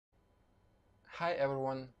Hi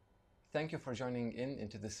everyone, thank you for joining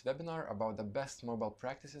into this webinar about the best mobile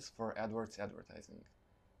practices for AdWords advertising.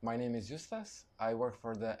 My name is Justas, I work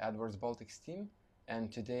for the AdWords Baltics team,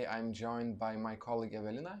 and today I'm joined by my colleague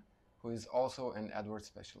Evelina, who is also an AdWords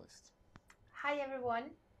specialist. Hi everyone.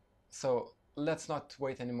 So let's not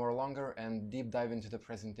wait any more longer and deep dive into the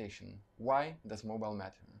presentation. Why does mobile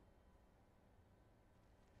matter?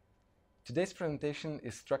 Today's presentation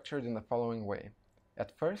is structured in the following way.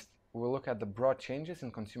 At first, we will look at the broad changes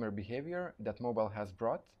in consumer behavior that mobile has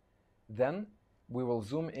brought. Then, we will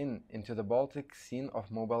zoom into the Baltic scene of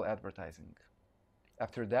mobile advertising.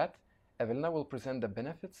 After that, Evelina will present the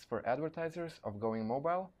benefits for advertisers of going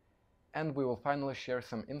mobile, and we will finally share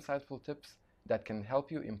some insightful tips that can help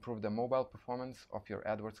you improve the mobile performance of your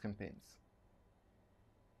AdWords campaigns.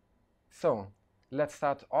 So, let's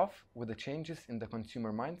start off with the changes in the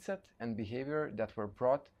consumer mindset and behavior that were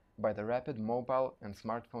brought by the rapid mobile and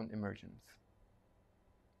smartphone emergence.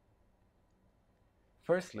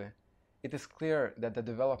 Firstly, it is clear that the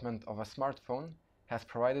development of a smartphone has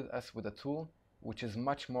provided us with a tool which is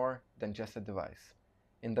much more than just a device.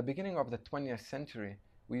 In the beginning of the 20th century,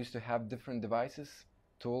 we used to have different devices,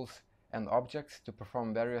 tools, and objects to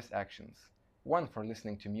perform various actions. One for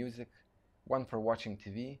listening to music, one for watching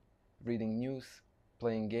TV, reading news,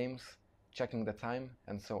 playing games, checking the time,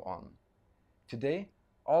 and so on. Today,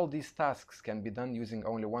 all these tasks can be done using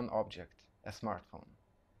only one object, a smartphone.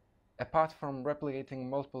 Apart from replicating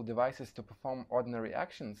multiple devices to perform ordinary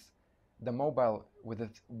actions, the mobile, with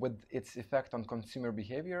its effect on consumer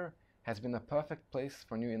behavior, has been a perfect place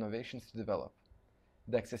for new innovations to develop.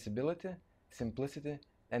 The accessibility, simplicity,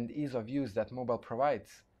 and ease of use that mobile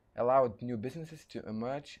provides allowed new businesses to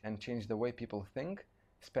emerge and change the way people think,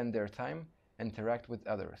 spend their time, and interact with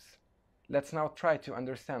others. Let's now try to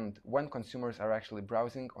understand when consumers are actually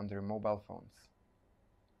browsing on their mobile phones.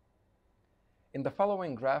 In the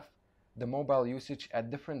following graph, the mobile usage at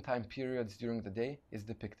different time periods during the day is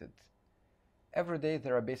depicted. Every day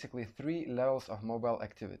there are basically three levels of mobile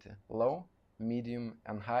activity: low, medium,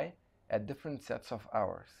 and high at different sets of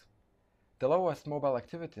hours. The lowest mobile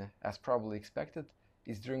activity, as probably expected,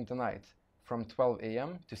 is during the night, from 12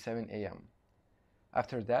 a.m. to 7 a.m.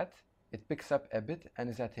 After that, it picks up a bit and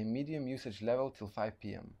is at a medium usage level till 5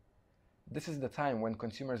 p.m. This is the time when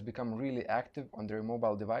consumers become really active on their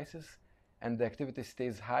mobile devices, and the activity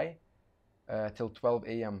stays high till 12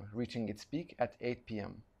 a.m., reaching its peak at 8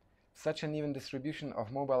 p.m. Such an even distribution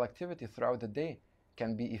of mobile activity throughout the day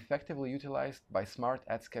can be effectively utilized by smart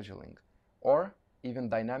ad scheduling, or even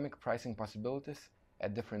dynamic pricing possibilities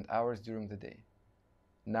at different hours during the day.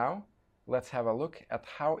 Now, let's have a look at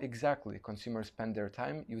how exactly consumers spend their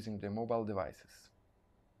time using their mobile devices.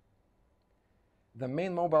 The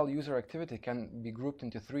main mobile user activity can be grouped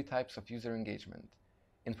into three types of user engagement: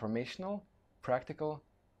 informational, practical,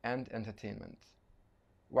 and entertainment.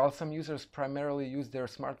 While some users primarily use their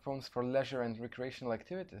smartphones for leisure and recreational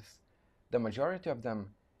activities, the majority of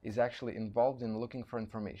them is actually involved in looking for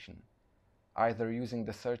information, either using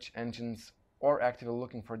the search engines or actively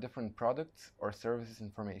looking for different products or services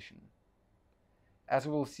information. As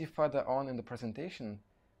we will see further on in the presentation,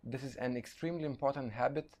 this is an extremely important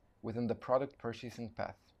habit within the product purchasing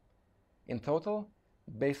path. In total,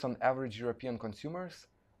 based on average European consumers,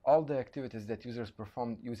 all the activities that users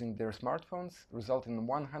perform using their smartphones result in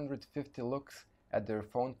 150 looks at their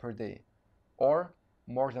phone per day, or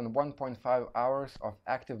more than 1.5 hours of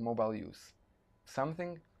active mobile use,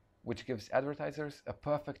 something which gives advertisers a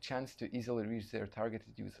perfect chance to easily reach their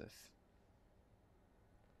targeted users.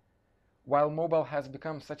 While mobile has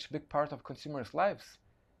become such a big part of consumers' lives,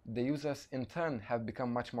 the users in turn have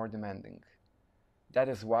become much more demanding. That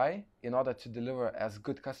is why, in order to deliver as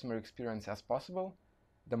good customer experience as possible,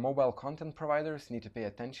 the mobile content providers need to pay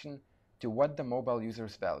attention to what the mobile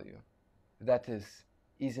users value. That is,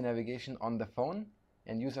 easy navigation on the phone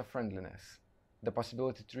and user friendliness, the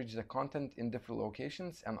possibility to reach the content in different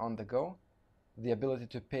locations and on the go, the ability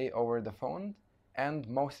to pay over the phone, and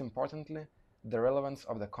most importantly, the relevance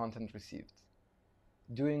of the content received.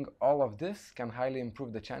 Doing all of this can highly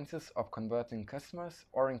improve the chances of converting customers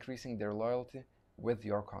or increasing their loyalty with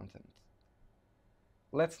your content.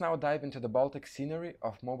 Let's now dive into the Baltic scenery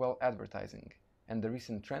of mobile advertising and the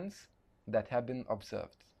recent trends that have been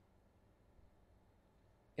observed.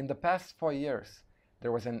 In the past 4 years,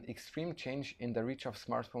 there was an extreme change in the reach of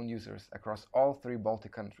smartphone users across all three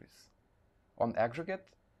Baltic countries. On aggregate,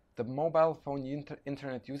 the mobile phone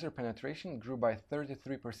internet user penetration grew by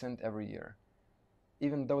 33% every year.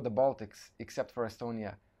 Even though the Baltics, except for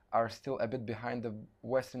Estonia, are still a bit behind the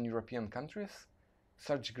Western European countries,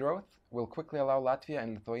 such growth will quickly allow Latvia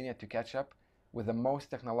and Lithuania to catch up with the most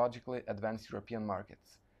technologically advanced European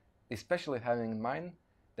markets, especially having in mind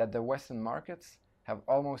that the Western markets have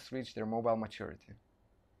almost reached their mobile maturity.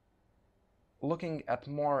 Looking at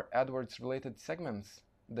more AdWords-related segments,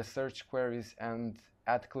 the search queries and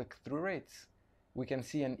ad click-through rates, we can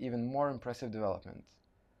see an even more impressive development.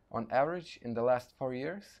 On average, in the last 4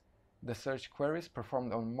 years, the search queries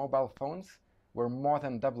performed on mobile phones were more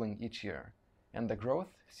than doubling each year, and the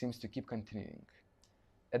growth seems to keep continuing.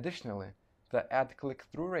 Additionally, the ad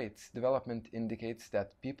click-through rates development indicates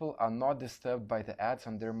that people are not disturbed by the ads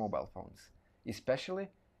on their mobile phones, especially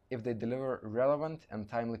if they deliver relevant and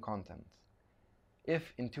timely content.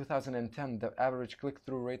 If in 2010 the average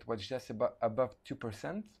click-through rate was just above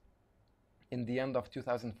 2%, in the end of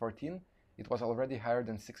 2014 it was already higher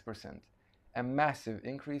than 6%, a massive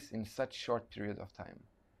increase in such short period of time.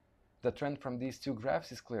 The trend from these two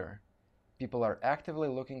graphs is clear. People are actively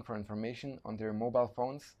looking for information on their mobile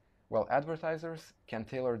phones, while advertisers can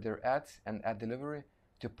tailor their ads and ad delivery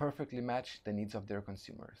to perfectly match the needs of their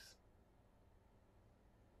consumers.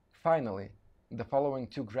 Finally, the following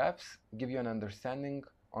two graphs give you an understanding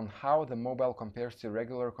on how the mobile compares to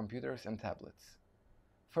regular computers and tablets.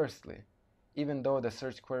 Firstly, even though the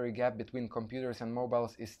search query gap between computers and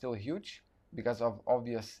mobiles is still huge because of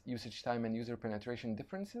obvious usage time and user penetration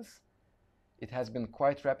differences, it has been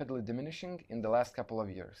quite rapidly diminishing in the last couple of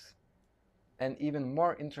years. An even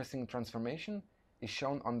more interesting transformation is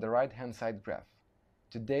shown on the right-hand side graph.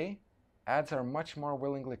 Today, ads are much more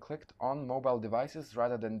willingly clicked on mobile devices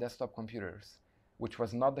rather than desktop computers, which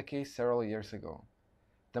was not the case several years ago.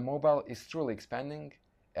 The mobile is truly expanding,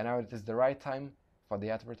 and now it is the right time for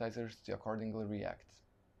the advertisers to accordingly react.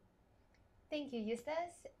 Thank you,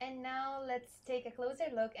 Eustace. And now let's take a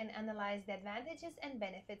closer look and analyze the advantages and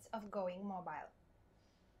benefits of going mobile.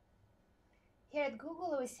 Here at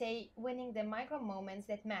Google, we say winning the micro moments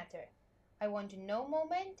that matter. I want to know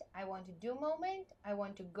moment, I want to do moment, I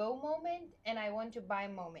want to go moment, and I want to buy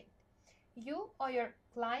moment. You or your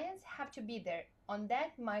clients have to be there on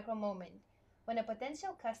that micro moment when a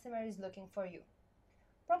potential customer is looking for you.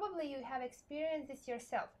 Probably you have experienced this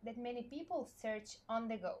yourself, that many people search on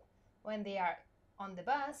the go, when they are on the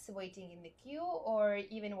bus, waiting in the queue, or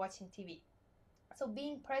even watching TV. So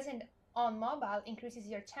being present on mobile increases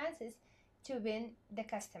your chances to win the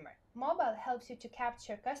customer. Mobile helps you to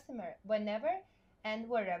capture customer whenever and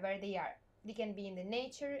wherever they are. They can be in the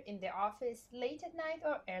nature, in the office, late at night,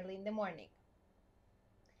 or early in the morning.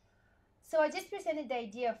 So I just presented the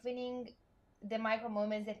idea of winning the micro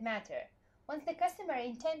moments that matter. Once the customer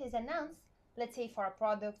intent is announced, let's say for a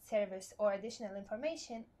product, service, or additional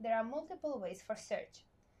information, there are multiple ways for search.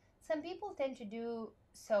 Some people tend to do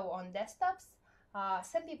so on desktops,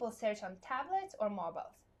 some people search on tablets or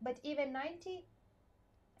mobiles, but even 90%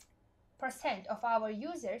 of our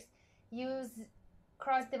users use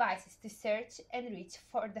cross devices to search and reach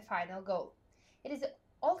for the final goal. It is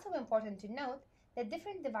also important to note that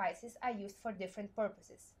different devices are used for different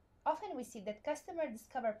purposes. Often we see that customers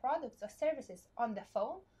discover products or services on the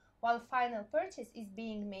phone while final purchase is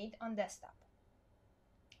being made on desktop.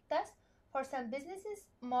 Thus, for some businesses,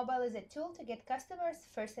 mobile is a tool to get customers'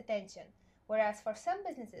 first attention, whereas for some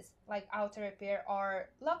businesses, like auto repair or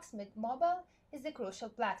locksmith, mobile is the crucial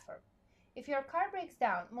platform. If your car breaks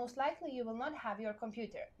down, most likely you will not have your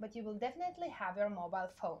computer, but you will definitely have your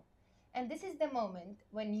mobile phone. And this is the moment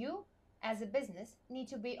when you, as a business, need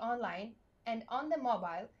to be online and on the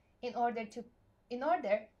mobile in order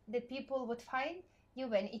that people would find you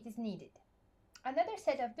when it is needed. Another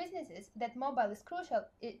set of businesses that mobile is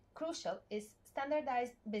crucial is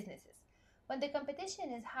standardized businesses. When the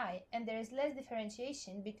competition is high and there is less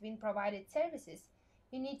differentiation between provided services,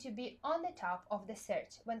 you need to be on the top of the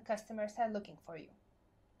search when customers are looking for you.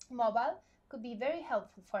 Mobile could be very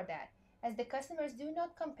helpful for that, as the customers do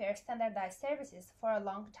not compare standardized services for a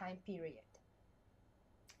long time period.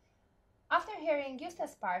 After hearing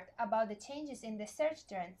Gusta's part about the changes in the search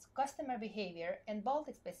trends, customer behavior, and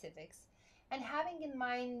Baltic specifics, and having in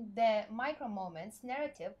mind the micro moments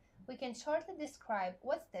narrative, we can shortly describe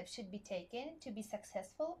what steps should be taken to be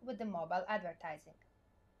successful with the mobile advertising.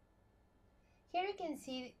 Here you can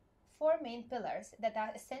see 4 main pillars that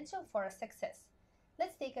are essential for a success.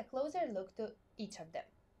 Let's take a closer look to each of them.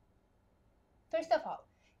 First of all,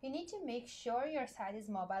 you need to make sure your site is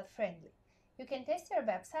mobile friendly. You can test your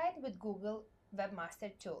website with Google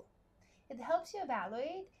Webmaster Tool. It helps you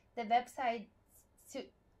evaluate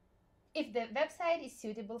if the website is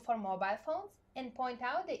suitable for mobile phones and point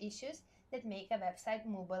out the issues that make a website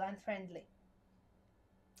mobile unfriendly.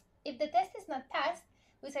 If the test is not passed,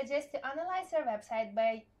 we suggest to analyze your website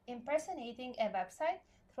by impersonating a website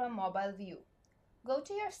through a mobile view. Go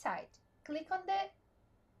to your site, click on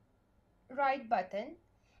the right button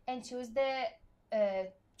and choose the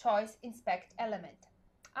choice Inspect element.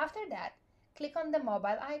 After that, click on the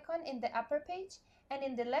mobile icon in the upper page, and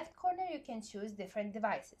in the left corner you can choose different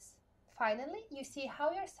devices. Finally, you see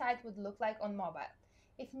how your site would look like on mobile.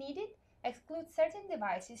 If needed, exclude certain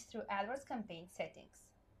devices through AdWords campaign settings.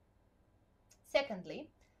 Secondly,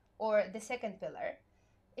 or the second pillar,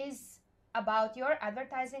 is about your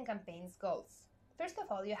advertising campaign's goals. First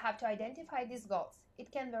of all, you have to identify these goals.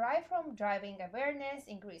 It can vary from driving awareness,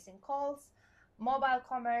 increasing calls, mobile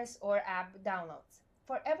commerce, or app downloads.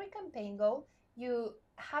 For every campaign goal, you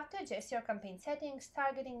have to adjust your campaign settings,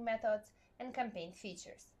 targeting methods, and campaign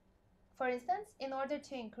features. For instance, in order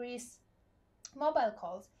to increase mobile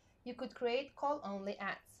calls, you could create call-only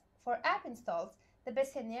ads. For app installs, the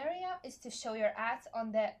best scenario is to show your ads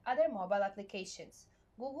on the other mobile applications,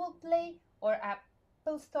 Google Play or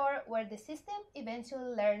Apple Store, where the system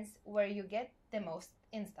eventually learns where you get the most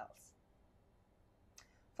installs.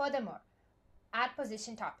 Furthermore, ad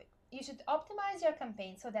position topic. You should optimize your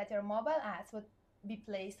campaign so that your mobile ads would be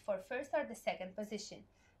placed for first or the second position,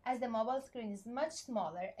 as the mobile screen is much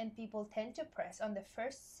smaller and people tend to press on the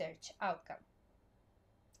first search outcome.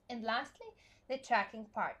 And lastly, the tracking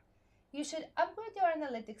part. You should upgrade your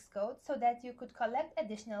analytics code so that you could collect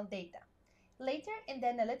additional data. Later in the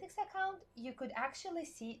analytics account, you could actually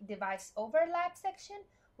see device overlap section,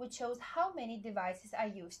 which shows how many devices are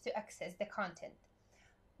used to access the content.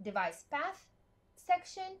 Device path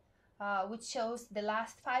section, which shows the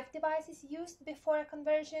last 5 devices used before a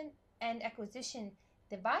conversion, and acquisition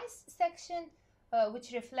device section,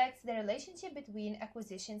 which reflects the relationship between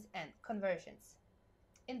acquisitions and conversions.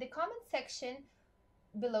 In the comment section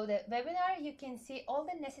below the webinar, you can see all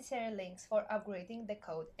the necessary links for upgrading the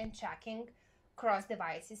code and tracking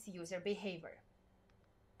cross-devices user behavior.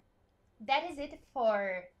 That is it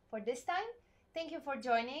for this time. Thank you for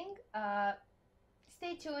joining.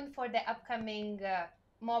 Stay tuned for the upcoming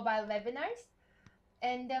mobile webinars,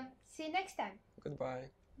 and see you next time. Goodbye.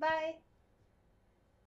 Bye.